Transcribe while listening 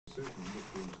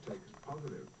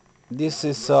This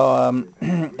is an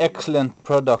excellent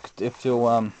product if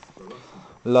you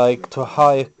like to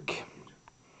hike,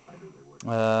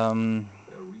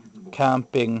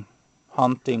 camping,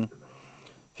 hunting,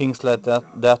 things like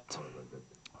that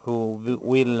who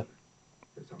will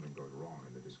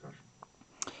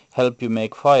help you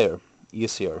make fire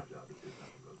easier.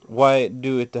 Why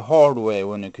do it the hard way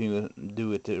when you can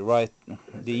do it the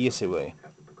easy way?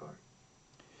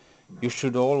 You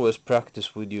should always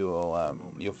practice with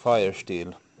your fire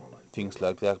steel, things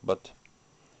like that. But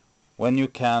when you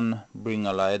can, bring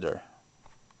a lighter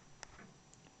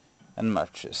and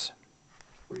matches.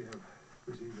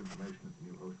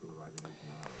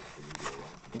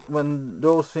 When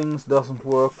those things doesn't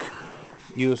work,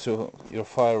 use your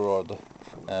fire rod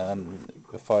and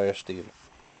the fire steel.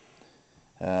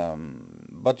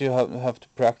 But you have to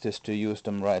practice to use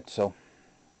them right, so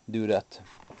do that.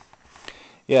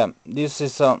 Yeah, this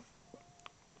is a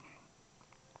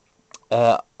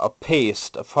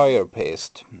paste, a fire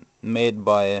paste made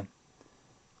by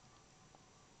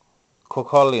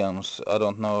Cocalians. I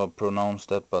don't know how to pronounce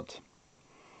that, but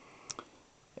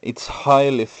it's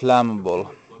highly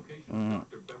flammable.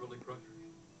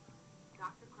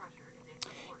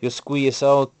 You squeeze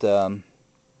out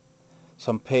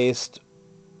some paste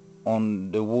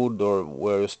on the wood or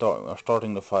where you are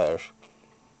starting the fires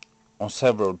on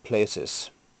several places.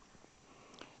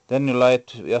 Then you light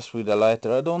just with a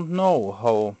lighter. I don't know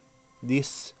how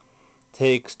this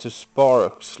takes to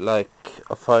sparks like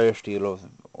a fire steel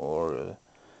or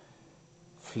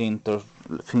flint or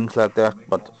things like that,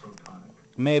 but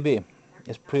maybe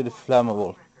it's pretty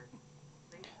flammable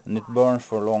and it burns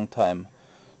for a long time.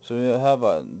 So you have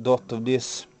a dot of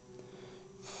this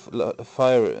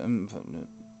fire,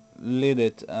 lit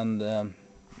it and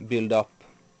build up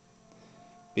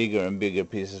bigger and bigger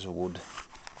pieces of wood.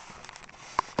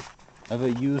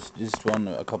 I've used this one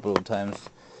a couple of times.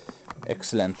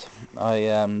 Excellent.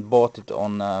 I bought it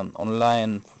on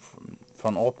online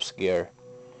from Opsgear.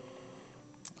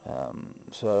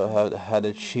 So I had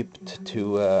it shipped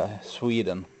to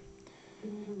Sweden.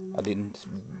 I didn't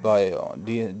buy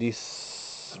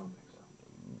this.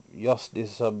 Just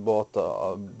this. I bought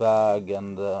a bag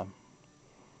and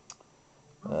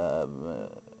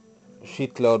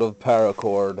shitload of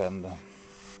paracord and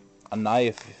a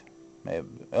knife, maybe.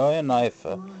 Oh, a knife,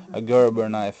 a Gerber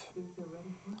knife,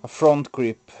 a front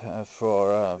grip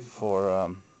for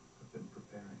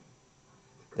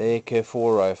the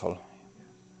AK-4 rifle.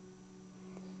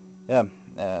 Yeah,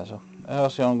 so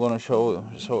also I'm gonna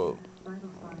show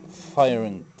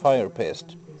fire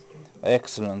paste,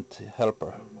 excellent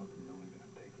helper.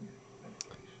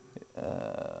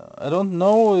 I don't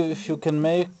know if you can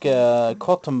make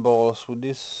cotton balls with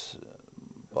this,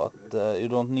 but you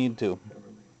don't need to.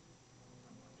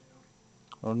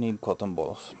 You don't need cotton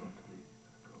balls.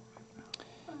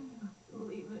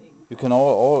 You can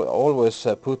always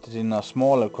put it in a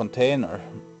smaller container,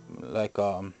 like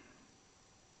a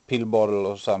pill bottle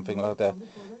or something like that.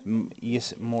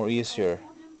 More easier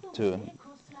to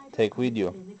take with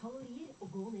you.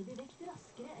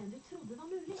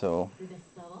 So,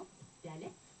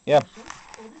 yeah,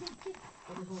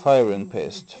 fire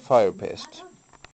paste.